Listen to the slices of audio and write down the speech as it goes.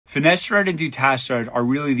Finasteride and dutasteride are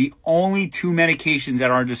really the only two medications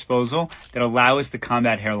at our disposal that allow us to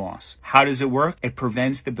combat hair loss. How does it work? It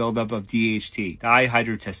prevents the buildup of DHT,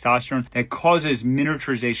 dihydrotestosterone, that causes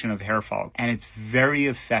miniaturization of hair follicles. And it's very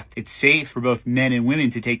effective. It's safe for both men and women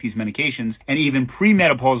to take these medications, and even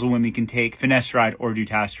premenopausal women can take finasteride or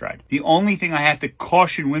dutasteride. The only thing I have to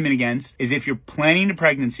caution women against is if you're planning a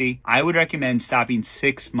pregnancy, I would recommend stopping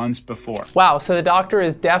 6 months before. Wow, so the doctor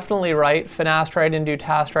is definitely right. Finasteride and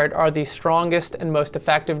dutasteride are the strongest and most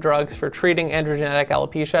effective drugs for treating androgenetic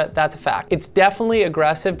alopecia. That's a fact. It's definitely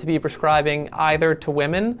aggressive to be prescribing either to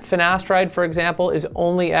women. Finasteride, for example, is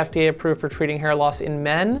only FDA approved for treating hair loss in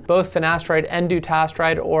men. Both finasteride and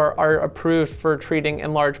dutasteride are approved for treating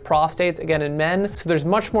enlarged prostates, again in men. So there's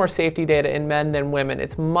much more safety data in men than women.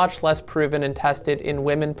 It's much less proven and tested in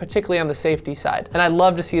women, particularly on the safety side. And I'd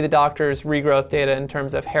love to see the doctor's regrowth data in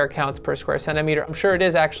terms of hair counts per square centimeter. I'm sure it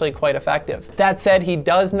is actually quite effective. That said, he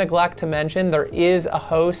does neglect to mention there is a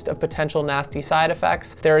host of potential nasty side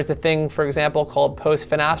effects. There is a thing, for example, called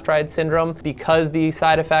post-finasteride syndrome. Because the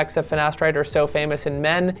side effects of finasteride are so famous in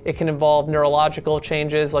men, it can involve neurological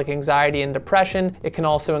changes like anxiety and depression. It can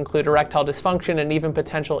also include erectile dysfunction and even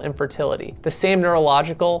potential infertility. The same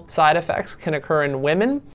neurological side effects can occur in women.